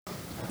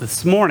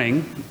This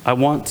morning, I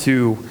want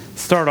to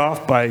start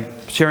off by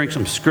sharing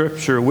some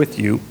scripture with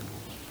you.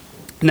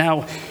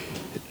 Now,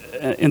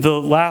 in the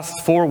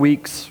last 4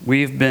 weeks,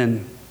 we've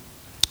been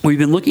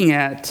looking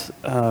at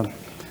the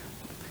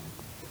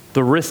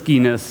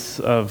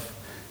riskiness of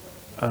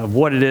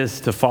what it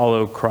is to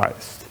follow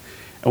Christ.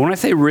 And when I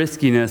say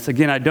riskiness,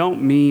 again, I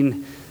don't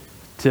mean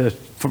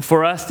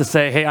for us to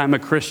say, hey, I'm a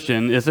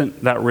Christian,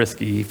 isn't that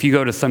risky? If you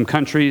go to some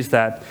countries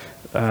that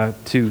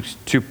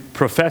to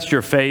profess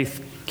your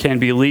faith can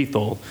be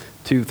lethal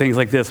to things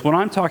like this. What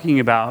I'm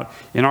talking about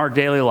in our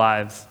daily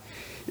lives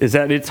is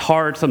that it's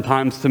hard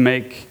sometimes to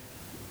make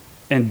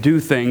and do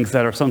things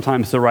that are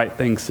sometimes the right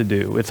things to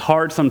do. It's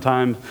hard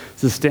sometimes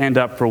to stand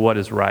up for what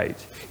is right.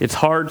 It's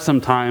hard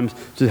sometimes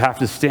to have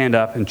to stand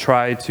up and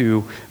try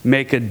to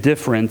make a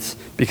difference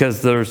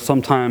because there's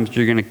sometimes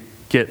you're going to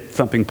get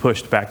something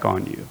pushed back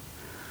on you.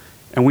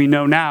 And we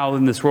know now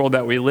in this world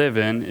that we live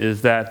in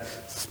is that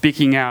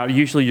speaking out,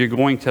 usually you're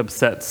going to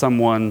upset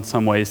someone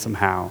some way,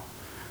 somehow,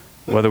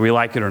 whether we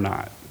like it or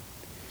not.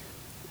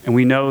 And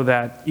we know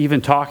that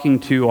even talking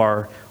to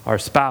our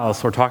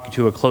spouse or talking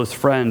to a close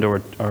friend or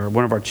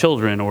one of our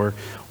children or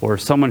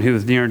someone who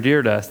is near and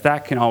dear to us,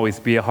 that can always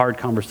be a hard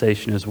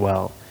conversation as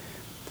well.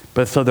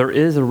 But so there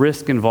is a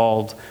risk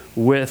involved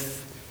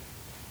with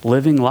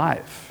living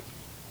life.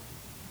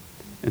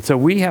 And so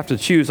we have to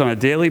choose on a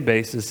daily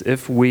basis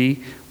if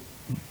we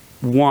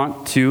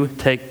want to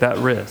take that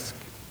risk.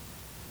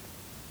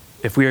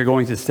 If we are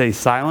going to stay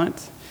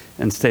silent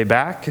and stay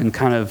back and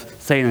kind of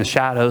stay in the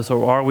shadows,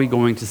 or are we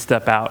going to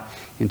step out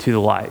into the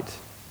light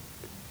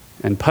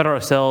and put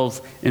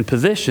ourselves in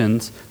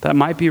positions that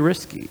might be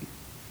risky?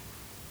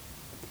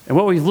 And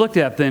what we've looked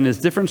at then is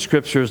different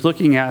scriptures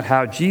looking at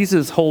how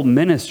Jesus' whole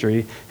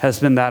ministry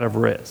has been that of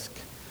risk.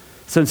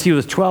 Since he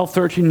was 12,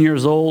 13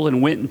 years old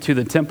and went into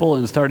the temple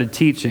and started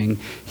teaching,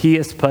 he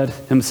has put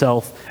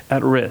himself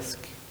at risk.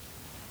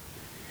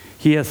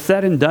 He has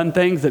said and done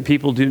things that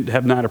people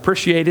have not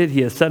appreciated.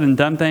 He has said and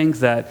done things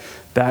that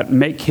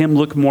make him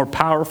look more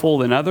powerful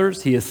than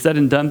others. He has said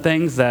and done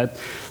things that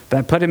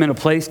put him in a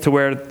place to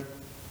where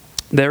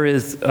there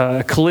is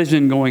a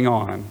collision going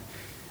on.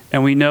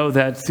 And we know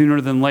that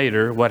sooner than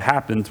later, what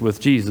happens with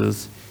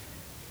Jesus,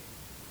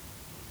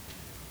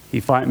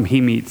 he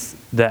meets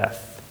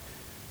death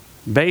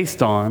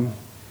based on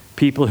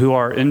people who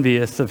are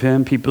envious of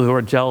him, people who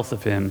are jealous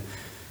of him,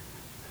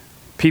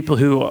 people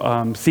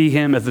who see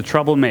him as a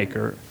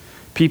troublemaker,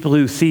 people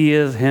who see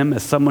him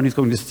as someone who's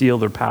going to steal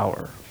their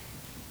power.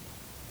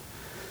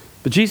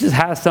 But Jesus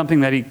has something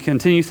that he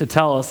continues to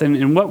tell us,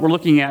 and what we're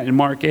looking at in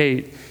Mark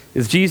 8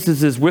 is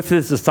Jesus is with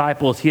his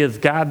disciples. He has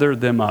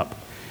gathered them up,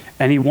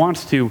 and he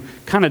wants to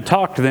kind of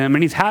talk to them,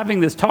 and he's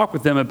having this talk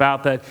with them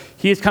about that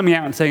he is coming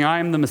out and saying, I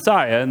am the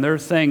Messiah, and they're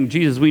saying,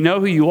 Jesus, we know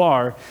who you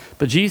are,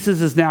 but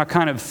Jesus is now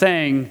kind of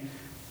saying,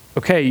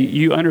 okay,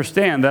 you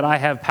understand that I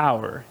have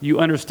power. You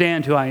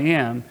understand who I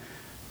am,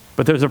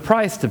 but there's a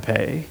price to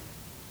pay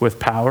with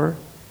power.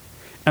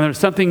 And there's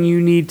something you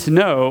need to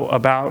know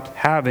about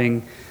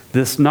having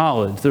this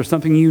knowledge. There's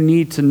something you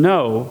need to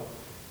know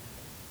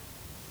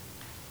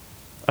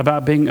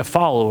about being a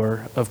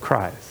follower of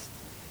Christ.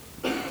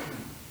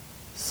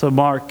 So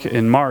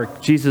in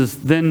Mark, Jesus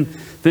began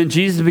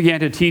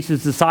to teach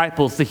his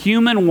disciples, the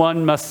human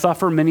one must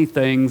suffer many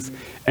things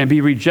and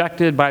be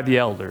rejected by the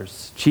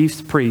elders,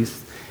 chief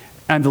priests,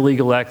 and the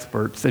legal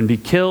experts, and be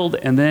killed,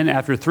 and then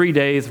after 3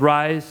 days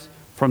rise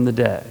from the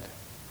dead.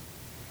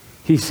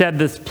 He said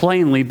this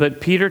plainly, but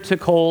Peter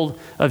took hold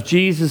of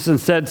Jesus and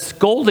said,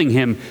 scolding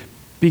him,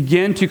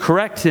 begin to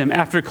correct him.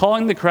 After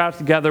calling the crowd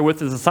together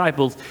with his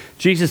disciples,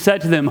 Jesus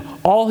said to them,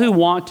 all who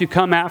want to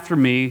come after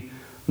me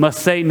must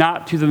say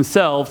not to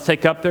themselves,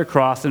 take up their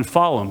cross and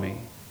follow me.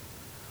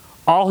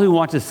 All who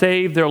want to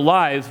save their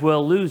lives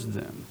will lose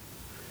them.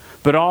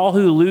 But all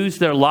who lose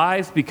their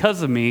lives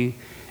because of me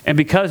and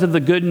because of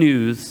the good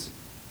news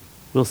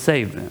will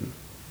save them.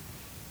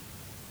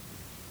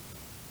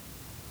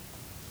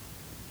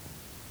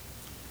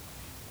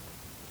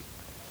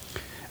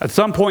 At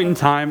some point in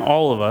time,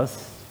 all of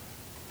us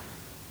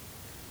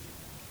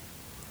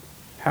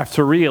have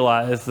to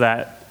realize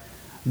that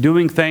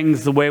doing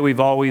things the way we've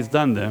always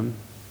done them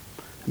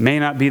may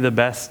not be the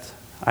best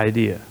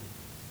idea.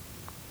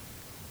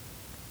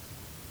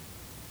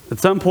 At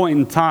some point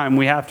in time,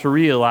 we have to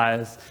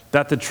realize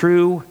that the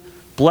true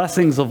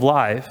blessings of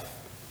life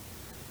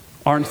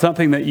aren't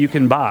something that you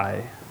can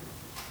buy,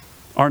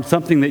 aren't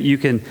something that you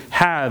can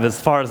have as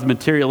far as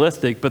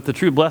materialistic, but the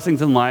true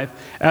blessings in life,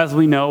 as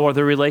we know, are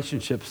the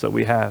relationships that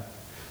we have,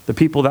 the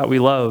people that we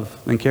love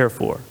and care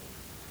for.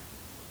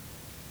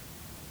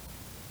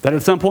 That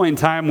at some point in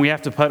time, we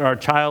have to put our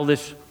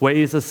childish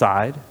ways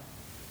aside,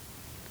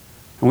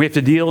 and we have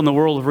to deal in the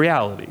world of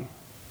reality.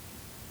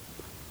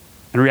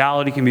 And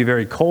reality can be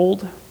very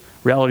cold,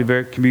 reality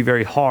can be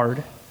very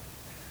hard.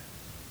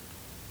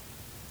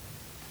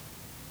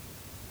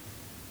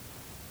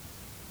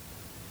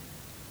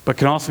 But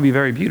can also be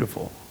very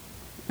beautiful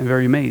and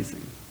very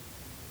amazing.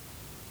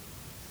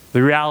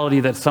 The reality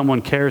that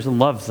someone cares and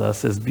loves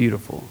us is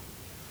beautiful.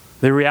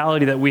 The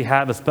reality that we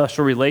have a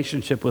special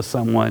relationship with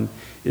someone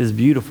is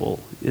beautiful,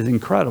 is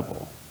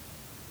incredible.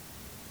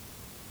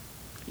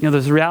 You know,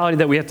 there's a reality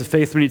that we have to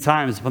face many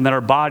times when that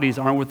our bodies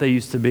aren't what they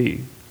used to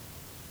be.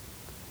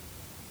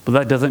 But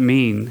that doesn't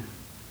mean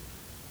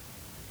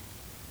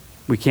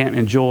we can't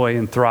enjoy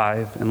and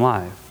thrive in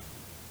life.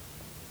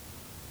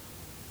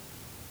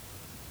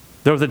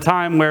 There was a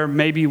time where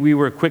maybe we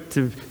were quick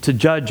to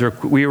judge, or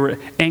we were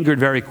angered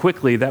very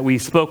quickly, that we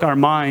spoke our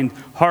mind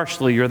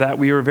harshly, or that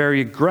we were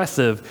very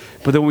aggressive.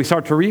 But then we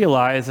start to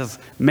realize is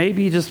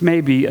maybe, just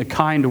maybe, a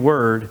kind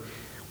word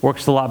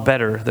works a lot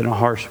better than a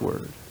harsh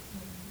word.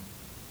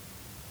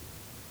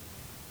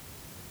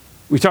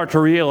 We start to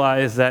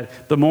realize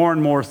that the more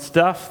and more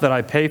stuff that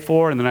I pay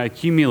for and that I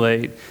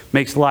accumulate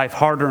makes life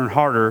harder and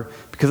harder,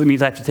 because it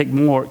means I have to take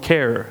more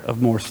care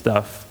of more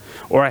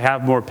stuff, or I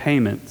have more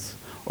payments,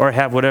 or I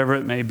have whatever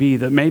it may be,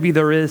 that maybe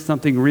there is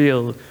something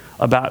real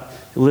about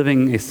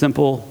living a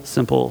simple,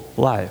 simple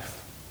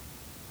life.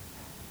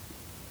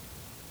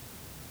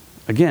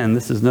 Again,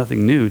 this is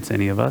nothing new to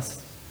any of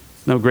us.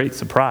 It's no great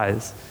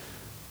surprise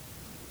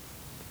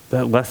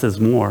that less is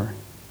more.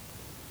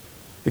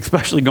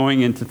 Especially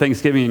going into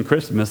Thanksgiving and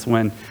Christmas,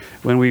 when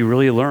we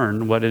really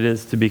learn what it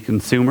is to be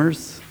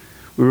consumers.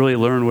 We really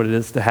learn what it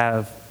is to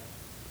have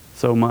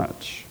so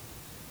much.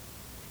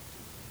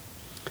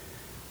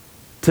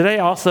 Today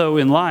also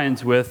in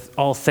lines with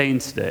All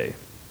Saints' Day.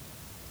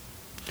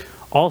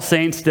 All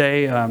Saints'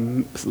 Day,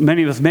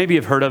 many of us maybe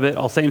have heard of it.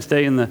 All Saints'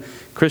 Day in the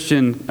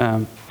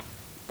Christian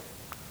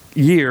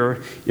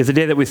year is a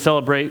day that we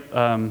celebrate,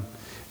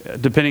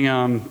 depending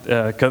on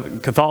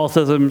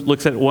Catholicism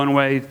looks at it one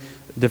way,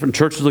 different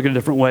churches look at it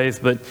different ways,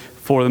 but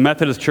for the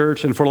Methodist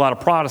Church and for a lot of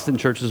Protestant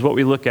churches, what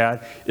we look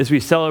at is we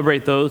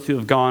celebrate those who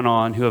have gone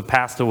on, who have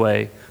passed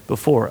away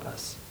before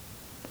us.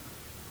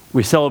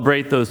 We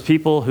celebrate those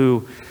people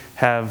who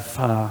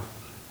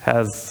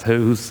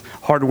whose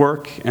hard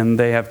work and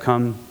they have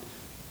come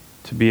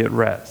to be at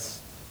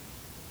rest.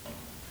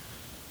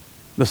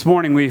 This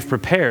morning we've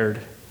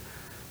prepared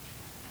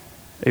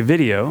a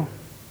video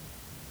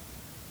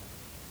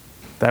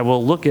that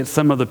will look at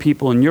some of the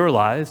people in your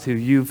lives who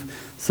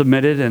you've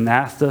submitted and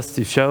asked us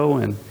to show,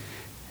 and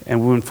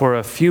when for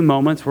a few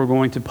moments we're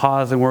going to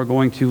pause and we're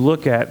going to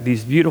look at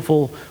these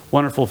beautiful,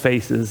 wonderful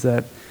faces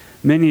that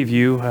many of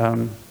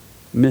you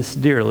miss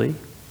dearly.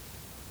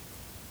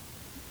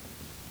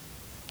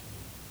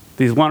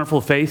 These wonderful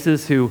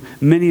faces who,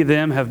 many of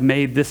them have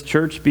made this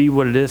church be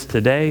what it is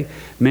today.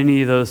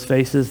 Many of those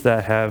faces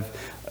that have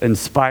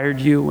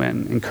inspired you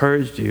and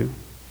encouraged you.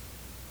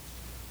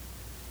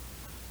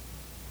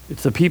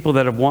 It's the people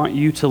that want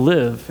you to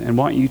live and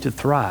want you to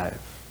thrive.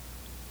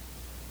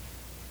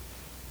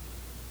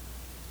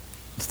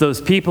 It's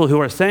those people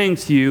who are saying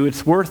to you,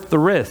 it's worth the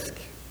risk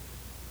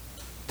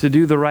to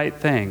do the right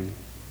thing.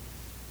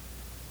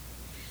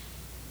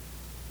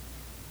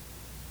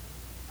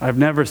 I've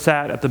never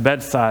sat at the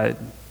bedside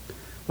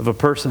of a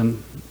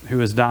person who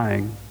is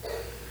dying,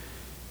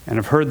 and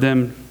I've heard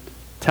them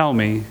tell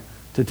me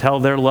to tell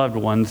their loved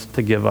ones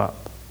to give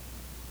up.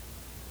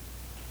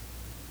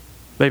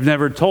 They've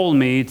never told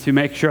me to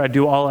make sure I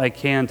do all I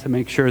can to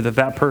make sure that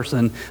that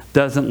person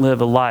doesn't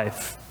live a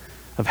life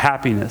of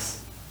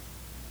happiness.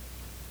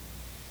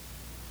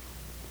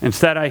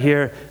 Instead, I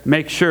hear,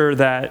 make sure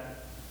that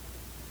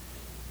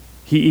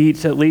he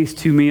eats at least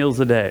 2 meals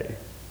a day.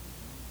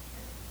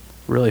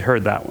 Really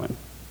heard that one.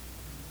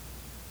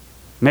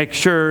 Make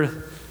sure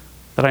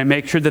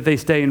that they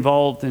stay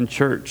involved in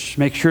church.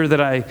 Make sure that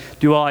I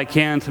do all I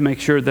can to make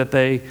sure that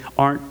they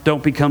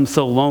don't become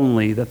so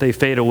lonely that they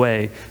fade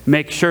away.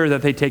 Make sure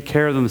that they take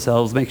care of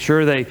themselves. Make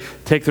sure they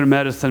take their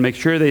medicine. Make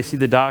sure they see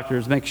the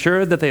doctors. Make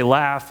sure that they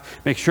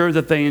laugh. Make sure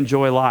that they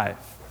enjoy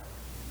life.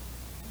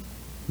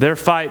 Their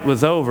fight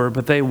was over,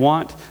 but they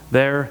want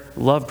their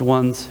loved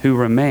ones who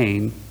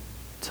remain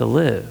to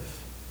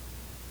live,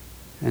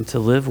 and to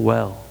live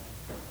well.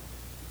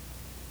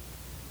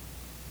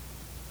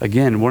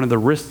 Again, one of the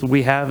risks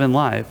we have in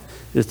life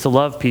is to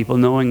love people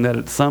knowing that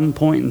at some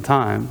point in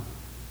time,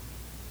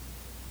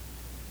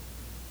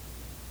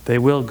 they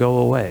will go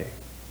away.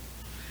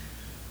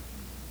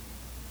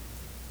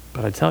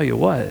 But I tell you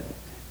what,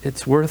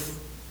 it's worth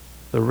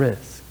the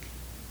risk.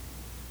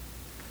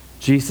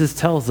 Jesus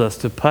tells us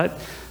to put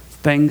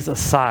things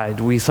aside.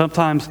 We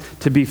sometimes,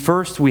 to be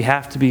first, we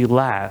have to be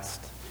last.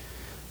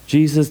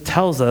 Jesus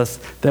tells us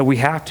that we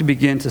have to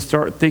begin to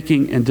start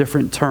thinking in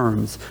different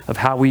terms of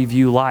how we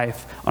view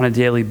life on a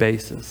daily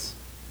basis.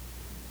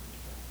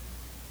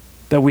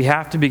 That we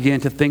have to begin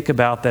to think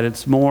about that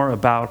it's more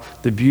about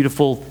the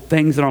beautiful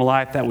things in our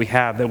life that we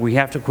have, that we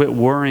have to quit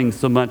worrying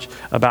so much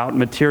about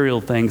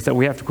material things, that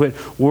we have to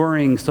quit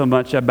worrying so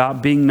much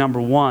about being number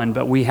one,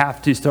 but we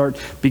have to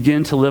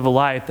begin to live a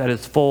life that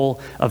is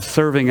full of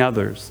serving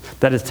others,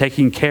 that is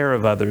taking care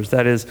of others,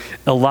 that is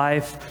a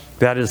life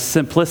that is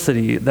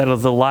simplicity, that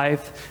is a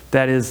life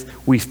that is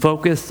we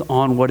focus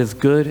on what is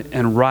good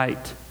and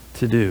right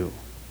to do.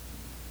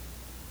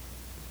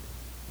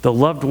 The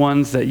loved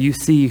ones that you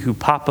see who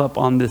pop up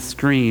on this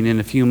screen in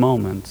a few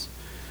moments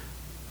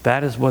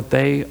that is what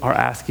they are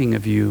asking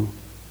of you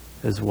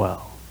as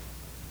well,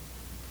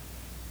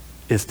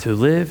 is to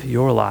live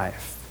your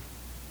life,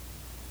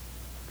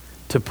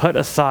 to put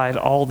aside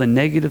all the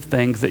negative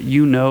things that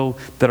you know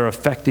that are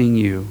affecting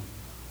you,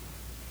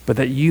 but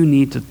that you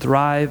need to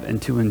thrive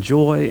and to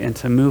enjoy and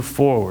to move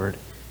forward.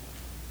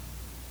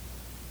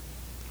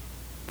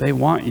 They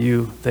want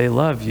you, they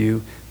love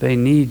you, they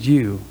need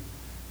you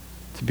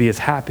to be as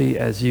happy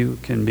as you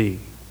can be.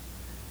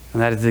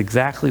 And that is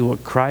exactly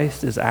what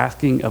Christ is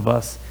asking of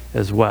us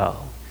as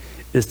well,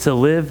 is to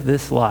live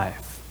this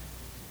life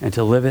and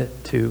to live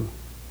it to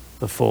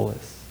the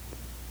fullest.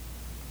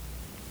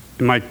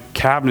 In my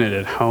cabinet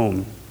at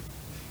home,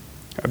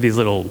 I have these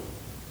little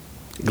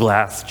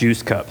glass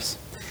juice cups.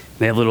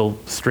 They have little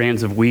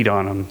strands of wheat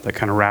on them that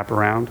kind of wrap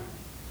around.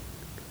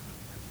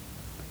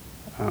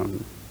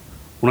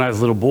 When I was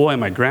a little boy,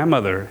 my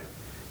grandmother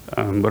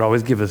would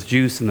always give us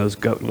juice in those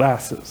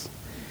glasses.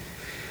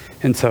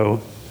 And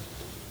so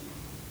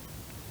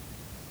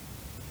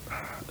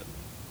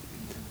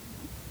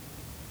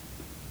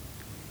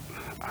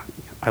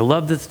I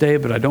love this day,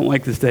 but I don't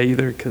like this day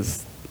either,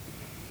 because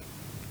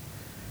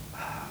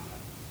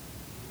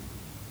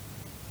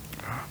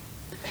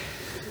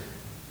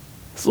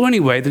so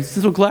anyway, there's these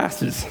little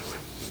glasses,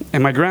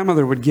 and my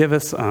grandmother would give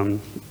us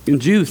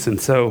juice. And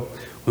so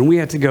when we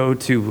had to go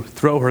to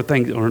throw her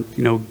things, or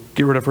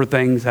get rid of her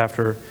things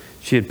after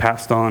she had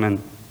passed on,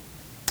 and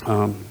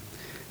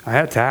I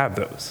had to have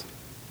those,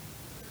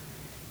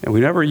 and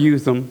we never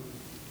used them.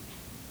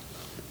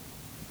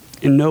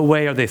 In no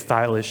way are they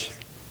stylish,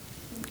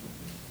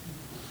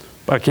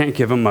 but I can't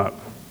give them up.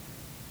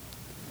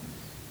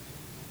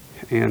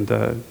 And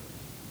they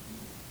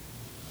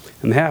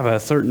have a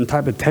certain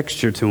type of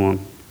texture to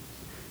them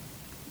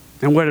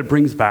and what it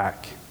brings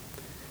back.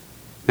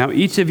 Now,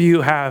 each of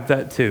you have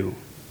that too.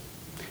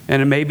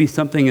 And it may be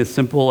something as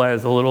simple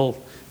as a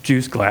little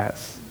juice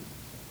glass.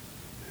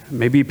 It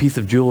may be a piece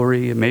of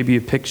jewelry. It may be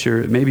a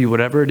picture. It may be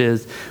whatever it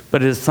is.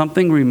 But it is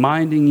something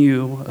reminding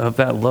you of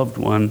that loved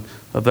one,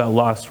 of that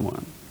lost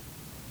one.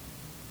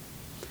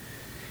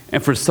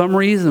 And for some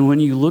reason, when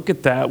you look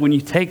at that, when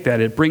you take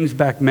that, it brings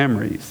back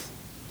memories.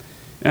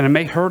 And it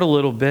may hurt a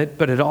little bit,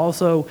 but it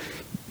also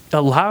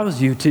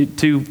allows you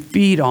to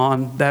feed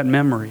on that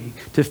memory,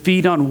 to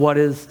feed on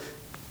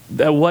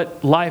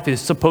what life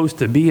is supposed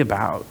to be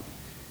about.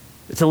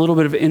 It's a little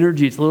bit of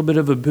energy. It's a little bit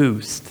of a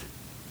boost.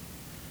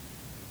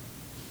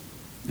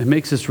 It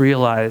makes us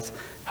realize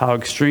how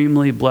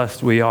extremely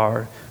blessed we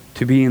are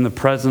to be in the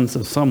presence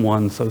of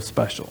someone so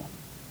special.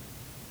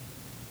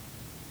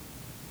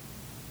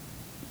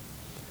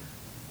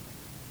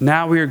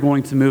 Now we are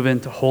going to move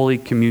into Holy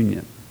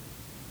Communion.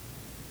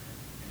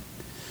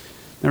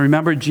 Now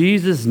remember,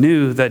 Jesus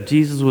knew that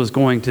Jesus was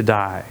going to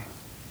die.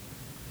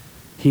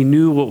 He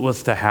knew what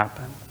was to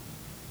happen.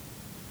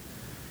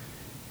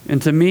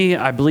 And to me,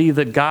 I believe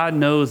that God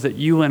knows that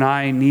you and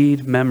I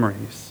need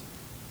memories.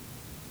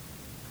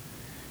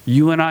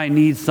 You and I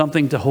need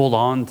something to hold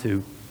on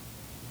to.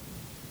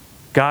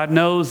 God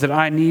knows that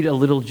I need a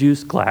little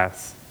juice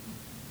glass.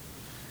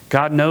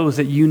 God knows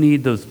that you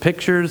need those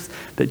pictures,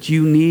 that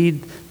you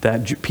need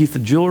that piece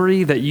of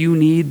jewelry, that you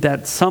need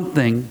that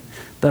something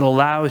that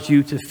allows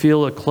you to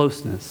feel a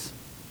closeness.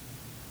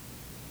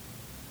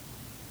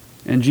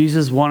 And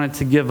Jesus wanted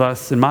to give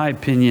us, in my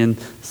opinion,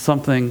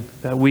 something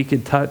that we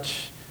could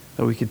touch,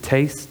 that we could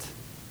taste,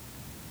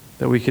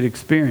 that we could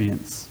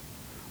experience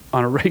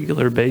on a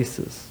regular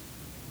basis.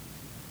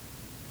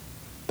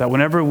 That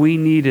whenever we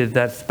needed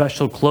that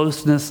special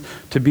closeness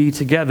to be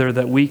together,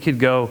 that we could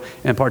go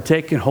and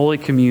partake in Holy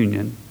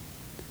Communion.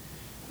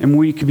 And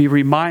we could be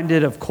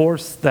reminded, of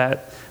course,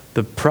 that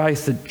the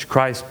price that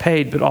Christ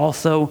paid, but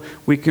also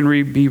we can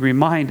be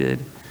reminded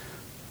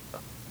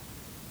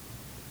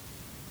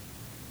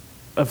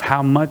of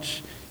how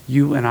much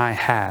you and I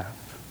have.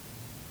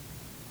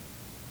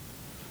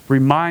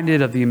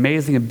 Reminded of the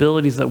amazing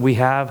abilities that we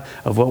have,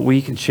 of what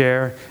we can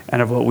share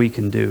and of what we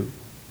can do.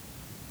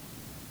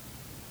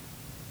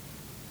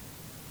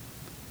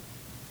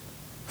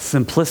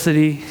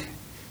 Simplicity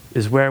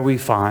is where we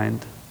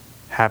find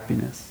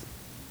happiness.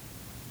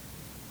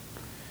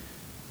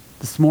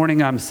 This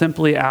morning, I'm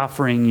simply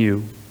offering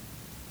you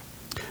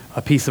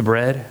a piece of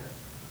bread,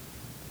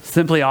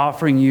 simply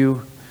offering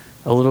you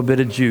a little bit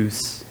of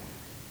juice,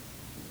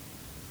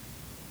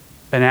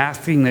 and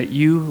asking that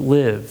you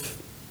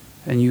live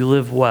and you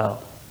live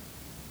well.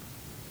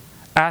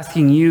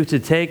 Asking you to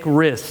take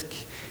risk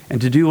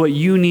and to do what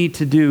you need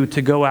to do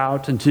to go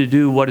out and to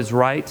do what is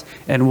right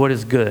and what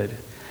is good.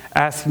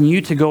 Asking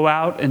you to go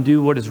out and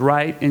do what is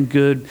right and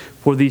good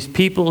for these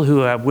people who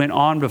have went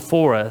on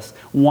before us,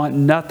 want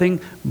nothing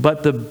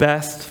but the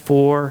best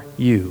for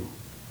you.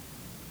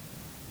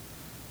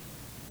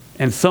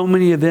 And so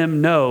many of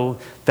them know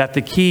that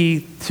the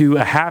key to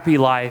a happy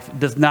life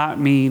does not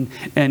mean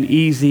an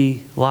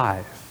easy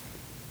life.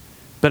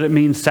 But it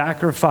means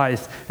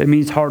sacrifice. It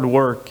means hard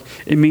work.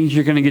 It means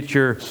you're going to get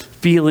your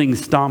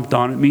feelings stomped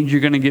on. It means you're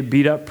going to get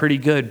beat up pretty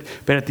good.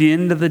 But at the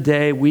end of the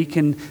day, we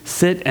can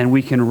sit and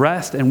we can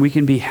rest and we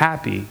can be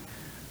happy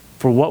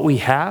for what we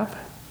have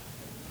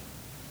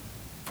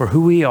for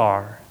who we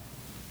are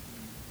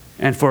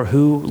and for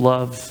who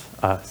loves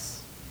us.